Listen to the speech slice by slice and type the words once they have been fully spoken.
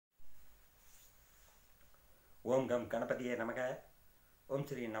ஓம் come கணபதியே நமக. ஓம்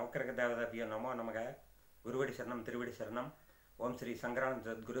ஸ்ரீ நவக்கிரக தேவதாபியோ நமோ நமக. குருவடி சரணம், திருவடி சரணம். ஓம் ஸ்ரீ சங்கரானந்த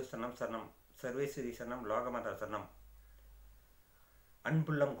சத்குரு சரணம் சரணம், சர்வேஸ்வரி சரணம், லோகமாதா சரணம்.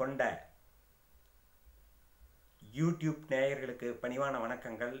 அன்புள்ளம் கொண்ட யூடியூப் நேயர்களுக்கு பணிவான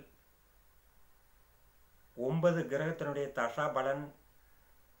வணக்கங்கள். 9 கிரகத்தினுடைய தசா பலன்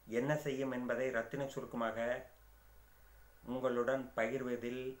என்ன செய்யும் என்பதை ரத்தின சுருக்கமாக உங்களுடன்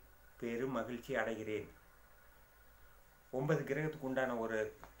பகிர்வதில் பெரும் மகிழ்ச்சி அடைகிறேன். 9 கிரகத்துக்கு உண்டான ஒரு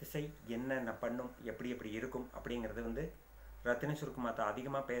திசை என்னென்ன பண்ணும், எப்படி இருக்கும் அப்படிங்கிறது ரத்தின சுருக்கமாக தான்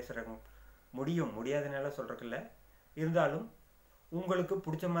அதிகமாக பேசுகிற முடியாதனால சொல்கிறதில்ல. இருந்தாலும் உங்களுக்கு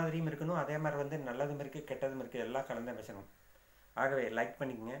பிடிச்ச மாதிரியும் இருக்கணும், அதே மாதிரி நல்லதும் இருக்குது கெட்டதும் இருக்குது, எல்லாம் கலந்து பேசணும். ஆகவே லைக்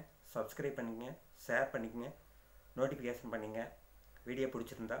பண்ணிக்கங்க, சப்ஸ்கிரைப் பண்ணிக்கங்க, ஷேர் பண்ணிக்கங்க, நோட்டிஃபிகேஷன் பண்ணிங்க. வீடியோ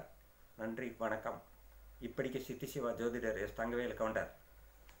பிடிச்சிருந்தா நன்றி, வணக்கம். இப்படிக்கு சித்தி சிவா ஜோதிடர் எஸ் தங்கவேல் கவுண்டர்.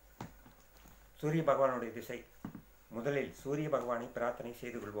 சூரிய பகவானுடைய திசை. முதலில் சூரிய பகவானை பிரார்த்தனை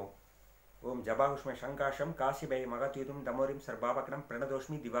செய்து கொள்வோம். ஓம் ஜபாகுஷ்ம சங்காஷம் காசிபய மகத்யூதும் தமோரிம் சர்பாபகனம்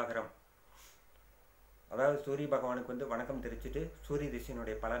பிரணதோஷ்மி திவாகரம். அதாவது சூரிய பகவானுக்கு வணக்கம் தெரிவிச்சுட்டு சூரிய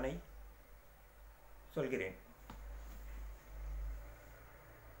திசையினுடைய பலனை சொல்கிறேன்.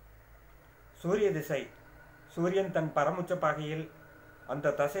 சூரிய திசை. சூரியன் தன் பரமுச்ச பாகையில்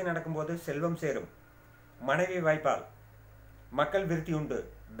அந்த தசை நடக்கும்போது செல்வம் சேரும், மனைவி வாய்ப்பால், மக்கள் விருத்தி உண்டு,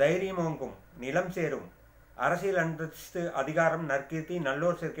 தைரியம் ஓங்கும், நிலம் சேரும், அரசியல் அந்தஸ்து, அதிகாரம், நற்கீர்த்தி,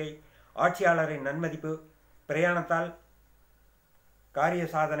 நல்லோர் சேர்க்கை, ஆட்சியாளரின் நன்மதிப்பு, பிரயாணத்தால் காரிய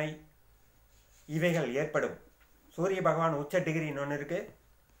சாதனை இவைகள் ஏற்படும். சூரிய பகவான் உச்ச டிகிரின்னு ஒன்று இருக்கு.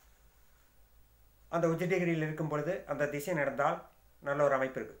 அந்த உச்ச டிகிரியில் இருக்கும் பொழுது அந்த திசை நடந்தால் நல்ல ஒரு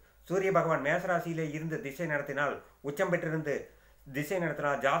அமைப்பு இருக்கு. சூரிய பகவான் மேசராசியிலே இருந்து திசை நடத்தினால், உச்சம் பெற்றிருந்து திசை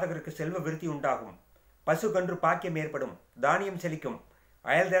நடத்தினால் ஜாதகருக்கு செல்வ விருத்தி உண்டாகும், பசு கன்று பாக்கியம் ஏற்படும், தானியம் செழிக்கும்,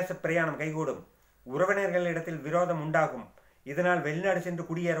 அயல் தேச பிரயாணம் கைகூடும், உறவினர்களிடத்தில் விரோதம் உண்டாகும். இதனால் வெளிநாடு சென்று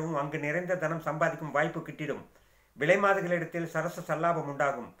குடியேறவும் அங்கு நிறைந்த தனம் சம்பாதிக்கும் வாய்ப்பு கிட்டிடும். விலைமாதுகளிடத்தில் சரச சல்லாபம்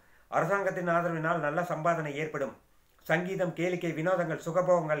உண்டாகும். அரசாங்கத்தின் ஆதரவினால் நல்ல சம்பாதனை ஏற்படும். சங்கீதம், கேளிக்கை, வினோதங்கள்,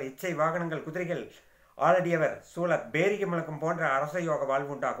 சுகபோகங்கள், இச்சை வாகனங்கள், குதிரைகள், ஆலடியவர் சூழ பேரிகை முழக்கம் போன்ற அரசயோக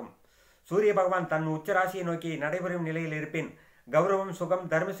வாழ்வு உண்டாகும். சூரிய பகவான் தன் உச்சராசியை நோக்கி நடைபெறும் நிலையில் இருப்பின் கௌரவம், சுகம்,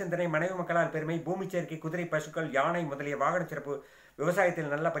 தர்ம சிந்தனை, மனைவி மக்களால் பெருமை, பூமி சேர்க்கை, குதிரை, பசுக்கள், யானை முதலிய வாகன சிறப்பு,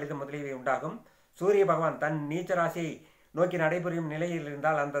 விவசாயத்தில் நல்ல பலிதம் முதலியவை உண்டாகும். சூரிய பகவான் தன் நீச்சராசியை நோக்கி நடைபெறும் நிலையில்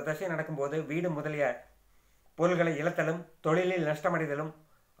இருந்தால் அந்த தசை நடக்கும்போது வீடு முதலிய பொருள்களை இழத்தலும், தொழிலில் நஷ்டமடைதலும்,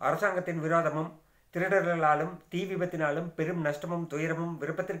 அரசாங்கத்தின் விரோதமும், திருடர்களாலும், தீ விபத்தினாலும் பெரும் நஷ்டமும், துயரமும்,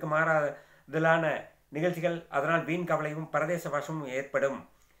 விருப்பத்திற்கு மாறாதலான நிகழ்ச்சிகள், அதனால் வீண் கவலையும், பரதேச வசமும் ஏற்படும்.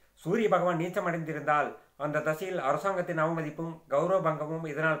 சூரிய பகவான் நீச்சமடைந்திருந்தால் அந்த தசையில் அரசாங்கத்தின் அவமதிப்பும், கௌரவ பங்கமும்,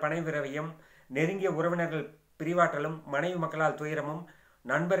 இதனால் பண விரவியும், நெருங்கிய உறவினர்கள் பிரிவாற்றலும், மனைவி மக்களால் துயரமும்,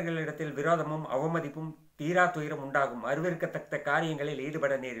 நண்பர்களிடத்தில் விரோதமும், அவமதிப்பும், தீரா துயரம் உண்டாகும். அருவருக்கத்தக்க காரியங்களில்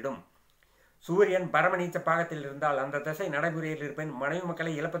ஈடுபட நேரிடும். சூரியன் பரமநீச்ச பாகத்தில் இருந்தால் அந்த தசை நடைமுறையில் இருப்பின் மனைவி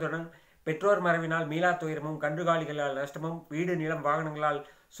மக்களை இழப்பதுடன் பெற்றோர் மறைவினால் மீளா துயரமும், கன்றுகாலிகளால் நஷ்டமும், வீடு, நிலம், வாகனங்களால்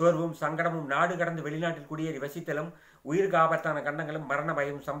சோர்வும், சங்கடமும், நாடு கடந்து வெளிநாட்டில் குடியேறி வசித்தலும், உயிருக்கு ஆபத்தான கண்டங்களும், மரண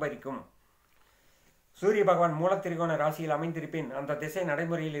பயம் சம்பவிக்கும். சூரிய பகவான் மூலத்திரிகோண ராசியில் அமைந்திருப்பின் அந்த திசை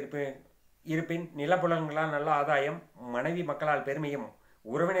நடைமுறையில் இருப்பின் நிலப்புலன்களால் நல்ல ஆதாயம், மனைவி மக்களால் பெருமையும்,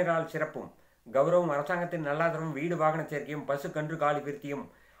 உறவினரால் சிறப்பும், கௌரவம், அரசாங்கத்தின் நல்லாதரவும், வீடு வாகன சேர்க்கையும், பசு கன்று காலி விருத்தியும்,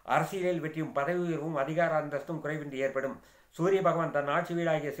 அரசியலில் வெற்றியும், பதவி உயர்வும், அதிகார அந்தஸ்தும் குறைவின்றி ஏற்படும். சூரிய பகவான் தன் ஆட்சி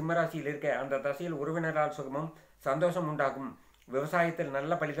வீடாகிய சிம்மராசியில் இருக்க அந்த தசையில் உறவினரால் சுகமும் சந்தோஷம் உண்டாகும். விவசாயத்தில்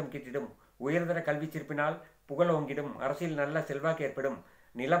நல்ல பலிதம் கிட்டிடும். உயர்தர கல்வி சிறப்பினால் புகழ் ஓங்கிடும். அரசியல் நல்ல செல்வாக்கு ஏற்படும்.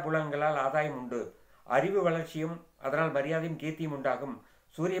 நிலப்புலன்களால் ஆதாயம் உண்டு. அறிவு வளர்ச்சியும், அதனால் மரியாதையும் கீர்த்தியும் உண்டாகும்.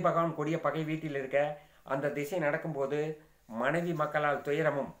 சூரிய பகவான் கொடிய பகை வீட்டில் இருக்க அந்த திசை நடக்கும்போது மனைவி மக்களால்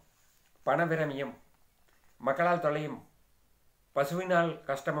துயரமும், பணவிரமியும், மக்களால் தொல்லையும், பசுவினால்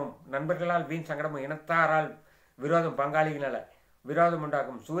கஷ்டமும், நண்பர்களால் வீண் சங்கடமும், இனத்தாரால் விரோதம், பங்காளிகளால் விரோதம்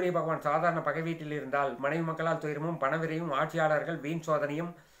உண்டாகும். சூரிய பகவான் சாதாரண பகை வீட்டில் இருந்தால் மனைவி மக்களால் துயரமும், பணவிரையும், ஆட்சியாளர்கள் வீண்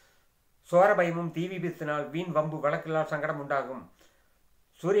சோதனையும், சோரபயமும், தீ விபத்தினால் வீண் வம்பு வழக்குகளால் சங்கடம் உண்டாகும்.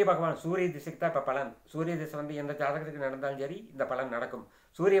 சூரிய பகவான் சூரிய திசைக்கு தான் இப்போ பலன். சூரிய திசை எந்த ஜாதகத்துக்கு நடந்தாலும் சரி இந்த பலன் நடக்கும்.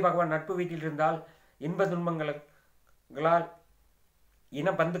 சூரிய பகவான் நட்பு வீட்டில் இருந்தால் இன்ப துன்பங்களால், இன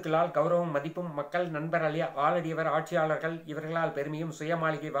பந்துக்களால் கௌரவம், மதிப்பும், மக்கள், நண்பர், ஆளடியவர், ஆட்சியாளர்கள் இவர்களால் பெருமையும்,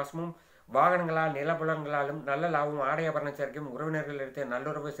 சுயமாளிகை வசமும், வாகனங்களால், நிலப்புலன்களாலும் நல்ல லாபமும், ஆடையாபரண சேர்க்கையும், உறவினர்களிடத்தை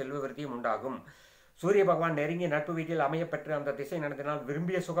நல்லுறவு, செல்வ விருத்தியும் உண்டாகும். சூரிய பகவான் நெருங்கிய நட்பு வீட்டில் அமையப்பெற்று அந்த திசை நடத்தினால்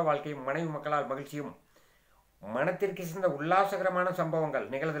விரும்பிய சுக வாழ்க்கையும், மனைவி மக்களால் மகிழ்ச்சியும், மனத்திற்கு சிறந்த உல்லாசகரமான சம்பவங்கள்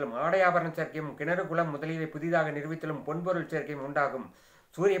நிகழ்தலும், ஆடையாபரண சேர்க்கையும், கிணறு, குளம் முதலியவை புதிதாக நிறுவித்தலும், பொன்பொருள் சேர்க்கையும் உண்டாகும்.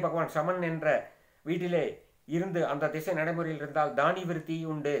 சூரிய பகவான் சமன் என்ற வீட்டிலே இருந்து அந்த திசை நடைமுறையில் இருந்தால் தானி விருத்தி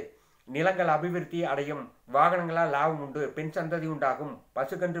உண்டு. நிலங்கள் அபிவிருத்தி அடையும், வாகனங்களால் லாபம் உண்டு, பெண் சந்ததி உண்டாகும்,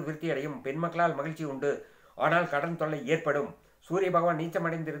 பசுக்கன்று விருத்தி அடையும், பெண்மக்களால் மகிழ்ச்சி உண்டு, ஆனால் கடன் தொல்லை ஏற்படும். சூரிய பகவான்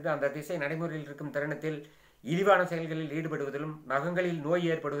நீச்சமடைந்திருந்து அந்த திசை நடைமுறையில் இருக்கும் தருணத்தில் இழிவான செயல்களில் ஈடுபடுவதிலும், நகங்களில் நோய்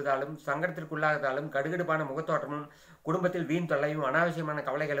ஏற்படுவதாலும், சங்கடத்திற்குள்ளாவதாலும், கடுகடுப்பான முகத்தோட்டமும், குடும்பத்தில் வீண் தொல்லையும், அனாவசியமான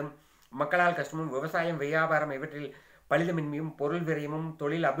கவலைகளும், மக்களால் கஷ்டமும், விவசாயம் வியாபாரம் இவற்றில் பலிதமின்மையும், பொருள் விரயமும்,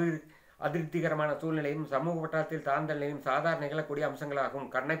 தொழில் அதிருப்திகரமான சூழ்நிலையும், சமூக வட்டாரத்தில் தாழ்ந்த நிலையும் சாதாரண நிகழக்கூடிய அம்சங்களாகும்.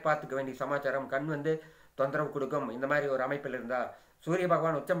 கண்ணை பார்த்துக்க வேண்டிய சமாச்சாரம், கண் வந்து தொந்தரவு கொடுக்கும். இந்த மாதிரி ஒரு அமைப்பில் இருந்தால் சூரிய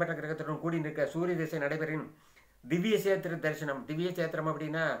பகவான் உச்சம் பெற்ற கிரகத்துடன் கூடி நிற்க சூரிய திசை நடைபெறும் திவ்ய சேத்திர தரிசனம். திவ்ய சேத்திரம்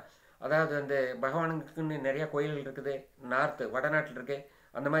அப்படின்னா அதாவது அந்த பகவானுக்குன்னு நிறைய கோயில்கள் இருக்குது, வடநாட்டில் இருக்குது.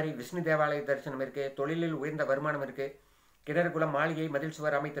 அந்த மாதிரி விஷ்ணு தேவாலய தரிசனம் இருக்குது, தொழிலில் உயர்ந்த வருமானம் இருக்குது, கிணறுகுளம் மாளிகை மதில்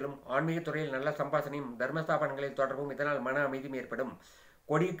சுவர் அமைத்தலும், ஆன்மீக துறையில் நல்ல சம்பாசனையும், தர்மஸ்தாபனங்களில் தொடர்பும், இதனால் மன அமைதியும் ஏற்படும்.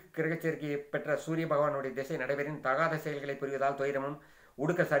 கொடி கிரகச்சேர்க்கையை பெற்ற சூரிய பகவானுடைய திசை நடைபெறும் தகாத செயல்களை புரிவதால் துயரமும்,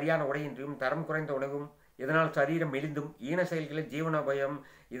 உடுக்க சரியான உடையின்றியும், தரம் குறைந்த உணவும், இதனால் சரீரம் மெலிந்தும், ஈன செயல்களில் ஜீவனோபயம்,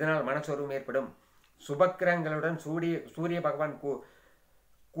 இதனால் மனசோர்வும் ஏற்படும். சுபக்கிரகங்களுடன் சூரிய பகவான்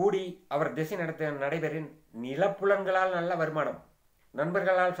கூடி அவர் திசை நடைபெறும் நிலப்புலன்களால் நல்ல வருமானம்,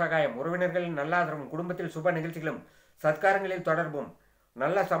 நண்பர்களால் சகாயம், உறவினர்களின் நல்ல ஆதரவும், குடும்பத்தில் சுப நிகழ்ச்சிகளும் சத்காரங்களில் தொடர்பும்,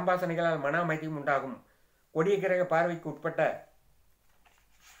 நல்ல சம்பாசனைகளால் மன அமைதியும் உண்டாகும். கொடிய கிரக பார்வைக்கு உட்பட்ட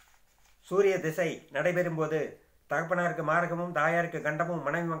சூரிய திசை நடைபெறும் போது தகப்பனாருக்கு மாரகமும், தாயாருக்கு கண்டமும்,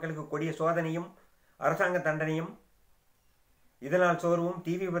 மனைவி மக்களுக்கு கொடிய சோதனையும், அரசாங்க தண்டனையும், இதனால் சோர்வும்,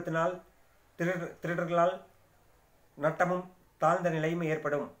 தீ விபத்தினால் திருடர்களால் நட்டமும், தாழ்ந்த நிலையும்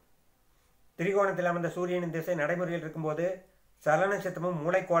ஏற்படும். திரிகோணத்தில் அமர்ந்த சூரியனின் திசை நடைமுறையில் இருக்கும்போது சலன சித்தமும்,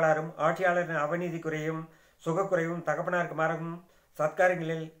 மூளைக்கோளாறும், ஆட்சியாளரின் அவநீதி குறையும், சுகக்குறைவும், தகப்பனாருக்கு மாரகமும்,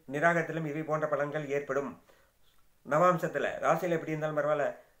 சத்காரங்களில் நிராகத்திலும் இவை போன்ற பலன்கள் ஏற்படும். நவாம்சத்தில் ராசியில் எப்படி இருந்தாலும் பரவாயில்ல,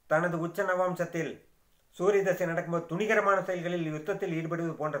 தனது உச்ச நவாம்சத்தில் சூரிய தசை நடக்கும்போது துணிகரமான செயல்களில் யுத்தத்தில்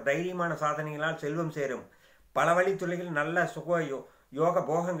ஈடுபடுவது போன்ற தைரியமான சாதனைகளால் செல்வம் சேரும். பல வழி துறைகளில் நல்ல யோக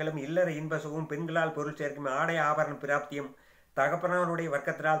போகங்களும், இல்லற இன்ப சுகமும், பெண்களால் பொருள் சேர்க்கும், ஆடை ஆபரண பிராப்தியும், தகப்பனாருடைய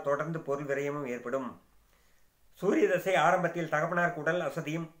வர்க்கத்தினால் தொடர்ந்து பொருள் விரயமும் ஏற்படும். சூரிய தசை ஆரம்பத்தில் தகப்பனாருக்கு உடல்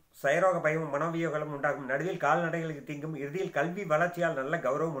அசதியும், சயரோக பயமும், மனோவியோகமும் உண்டாகும். நடுவில் கால்நடைகளுக்கு தீங்கும், இறுதியில் கல்வி வளர்ச்சியால் நல்ல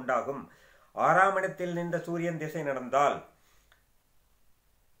கௌரவம் உண்டாகும். 6ஆம் இடத்தில் நின்ற சூரியன் திசை நடந்தால்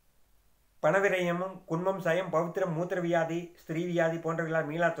பணவிரயமும், குன்மம், சயம், பௌத்திரம், மூத்திர வியாதி, ஸ்திரீ வியாதி போன்றவர்களால்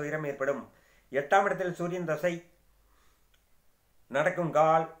மீளா துயரம் ஏற்படும். 8ஆம் இடத்தில் சூரியன் தசை நடக்கும்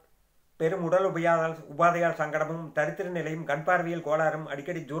கால் பெரும் உடல் உபாதையால் சங்கடமும், தரித்திர நிலையும், கண் பார்வையில் கோளாறும்,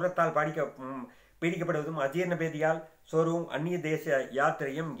 அடிக்கடி தூரத்தால் பீடிக்கப்படுவதும், அஜீர்ண பேதியால் சோர்வும், அந்நிய தேச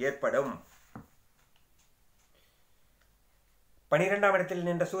யாத்திரையும் ஏற்படும். 12ஆம் இடத்தில்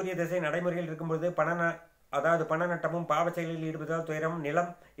நின்ற சூரிய திசை நடைமுறையில் இருக்கும்போது பண நட்டமும், பாவ செயலில் ஈடுபடுவதால் துயரம்,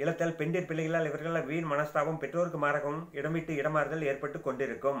 நிலம் இழத்தல், பெண்டிர் பிள்ளைகளால் இவர்களால் வீண் மனஸ்தாபம், பெற்றோருக்கு மாரகமும், இடமிட்டு இடமாறுதல் ஏற்பட்டு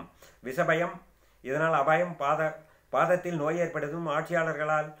கொண்டிருக்கும். விஷபயம், இதனால் அபாயம், பாதத்தில் நோய் ஏற்படுவதும்,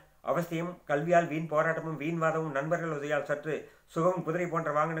 ஆட்சியாளர்களால் அவஸ்தையும், கல்வியால் வீண் போராட்டமும், வீண் வாதமும், நண்பர்கள் உதவியால் சற்று சுகம், குதிரை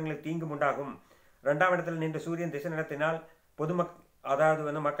போன்ற வாகனங்களில் தீங்கும் உண்டாகும். 2ஆம் இடத்தில் நின்று சூரியன் திசை நடத்தினால்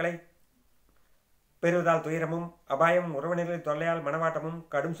மக்களை பெறுவதால் துயரமும், அபாயம், உறவினர்களின் தொல்லையால் மனவாட்டமும்,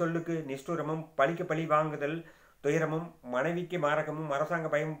 கடும் சொல்லுக்கு நிஷ்டூரமும், பழிக்கு பழி வாங்குதல் துயரமும், மனைவிக்கு மாரகமும், அரசாங்க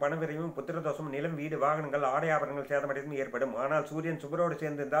பயமும், பணவிரையும், புத்திரதோஷமும், நிலம், வீடு, வாகனங்கள், ஆடை ஆபரணங்கள் சேதமடைந்தும் ஏற்படும். ஆனால் சூரியன் சுபரோடு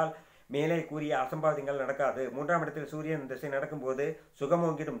சேர்ந்திருந்தால் மேலே கூறிய அசம்பாவிதங்கள் நடக்காது. 3ஆம் இடத்தில் சூரியன் திசை நடக்கும்போது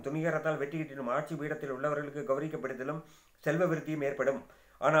சுகமோங்கிடும், துணிகரத்தால் வெற்றி கிட்டிடும், ஆட்சி பீடத்தில் உள்ளவர்களுக்கு கௌரவிக்கப்படுதலும், செல்வ விருத்தியும் ஏற்படும்.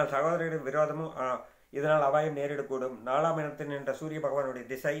 ஆனால் சகோதரர்களின் விரோதமும், இதனால் அபாயம் நேரிடக்கூடும். 4ஆம் இடத்தில் நின்ற சூரிய பகவானுடைய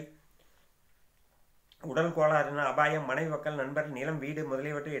திசை உடல் கோளாறுன அபாயம், மனைவி மக்கள், நண்பர்கள், நிலம், வீடு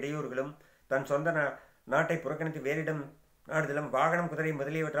முதலியவற்றை இடையூறுகளும், தன் சொந்த நாட்டை புறக்கணித்து வேறிடம் நாடுதலும், வாகனம், குதிரை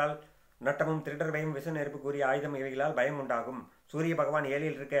முதலியவற்றால் நட்டமும், திருடர் பயம், விச நெருப்பு கூறிய ஆயுதம் இவைகளால் பயம் உண்டாகும். சூரிய பகவான்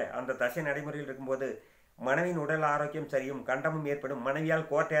 7இல் இருக்க அந்த தசை நடைமுறையில் இருக்கும்போது மனைவியின் உடல் ஆரோக்கியம் சரியும், கண்டமும் ஏற்படும், மனைவியால்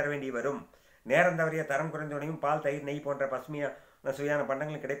கோர்ட்டேற வேண்டி வரும். நேரம் தவறிய தரம் குறைந்தவனையும் பால், தயிர், நெய் போன்ற பசுமையான சுவையான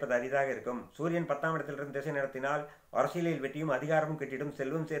பண்டங்கள் கிடைப்பது அரிதாக இருக்கும். சூரியன் 10ஆம் இடத்திலிருந்து திசை நடத்தினால் அரசியலில் வெற்றியும், அதிகாரமும் கிட்டிடும்,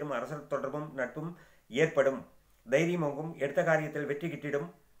 செல்வம் சேரும், அரசர் தொடர்பும் நட்பும் ஏற்படும், தைரியம் ஓங்கும், எடுத்த காரியத்தில் வெற்றி கிட்டிடும்,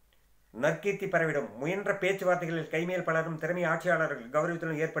 நற்கீர்த்தி பரவிடும், முயன்ற பேச்சுவார்த்தைகளில் கைமேல் பலரும், திறமை ஆட்சியாளர்கள்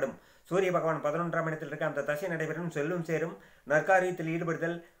கௌரவத்திலும் ஏற்படும். சூரிய பகவான் 11ஆம் இடத்தில் இருக்க அந்த தசை நடைபெறும், செல்வம் சேரும், நற்காரியத்தில்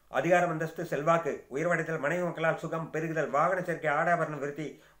ஈடுபடுதல், அதிகாரம், அந்தஸ்து, செல்வாக்கு உயர்வடைதல், மனைவி மக்களால் சுகம் பெருகுதல், வாகன சேர்க்கை, ஆடாபரண விருத்தி,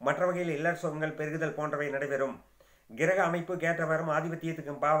 மற்ற வகையில் இல்லற சுகங்கள் பெருகுதல் போன்றவை நடைபெறும். கிரக அமைப்பு கேட்டவரும்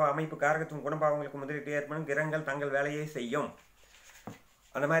ஆதிபத்தியத்துக்கும் பாவ அமைப்பு காரகத்துக்கும் குணபாவங்களுக்கும் முதலீட்டு ஏற்படும். கிரகங்கள் தங்கள் வேலையை செய்யும்.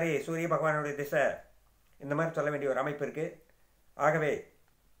 அந்த மாதிரி சூரிய பகவானுடைய திசை இந்த மாதிரி சொல்ல வேண்டிய ஒரு அமைப்பு இருக்குது. ஆகவே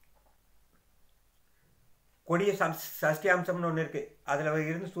கொடிய சஷ்டியாம்சம்னு ஒன்று இருக்குது. அதில்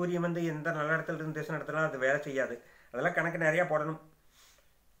இருந்து சூரியன் எந்த நல்ல இடத்துல இருந்து திசை நடத்தினா அது வேலை செய்யாது. அதெல்லாம் கணக்கு நிறையா போடணும்.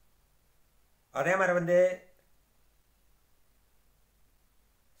 அதே மாதிரி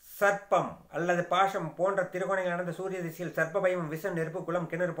சர்ப்பம் அல்லது பாஷம் போன்ற திருகோணங்கள் நடந்த சூரிய திசையில் சர்ப்ப பயம், விஷம், நெருப்பு, குளம்,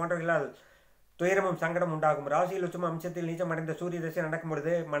 கிணறு போன்றவைகளால் துயரமும் சங்கடம் உண்டாகும். ராசியில் உச்சம் அம்சத்தில் நீச்சம் அடைந்த சூரிய திசை நடக்கும்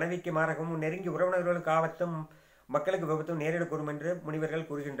பொழுது மனைவிக்கு மாரகமும் நெருங்கி உறவினர்களுக்கு ஆபத்தும் மக்களுக்கு விபத்தும் நேரிடக்கூடும் என்று முனிவர்கள்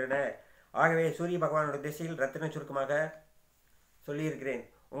கூறுகின்றனர். ஆகவே சூரிய பகவானுடைய திசையில் ரத்தின சுருக்கமாக சொல்லியிருக்கிறேன்.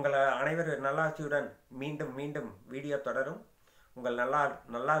 உங்கள் அனைவரும் நல்லாட்சியுடன் மீண்டும் மீண்டும் வீடியோ தொடரும். உங்கள்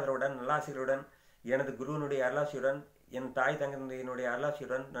நல்லாதருடன் நல்லாசிரியருடன் எனது குருவினுடைய அருளாசியுடன் என் தாய் தந்தையினுடைய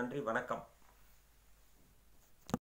அருளாசியுடன் நன்றி, வணக்கம்.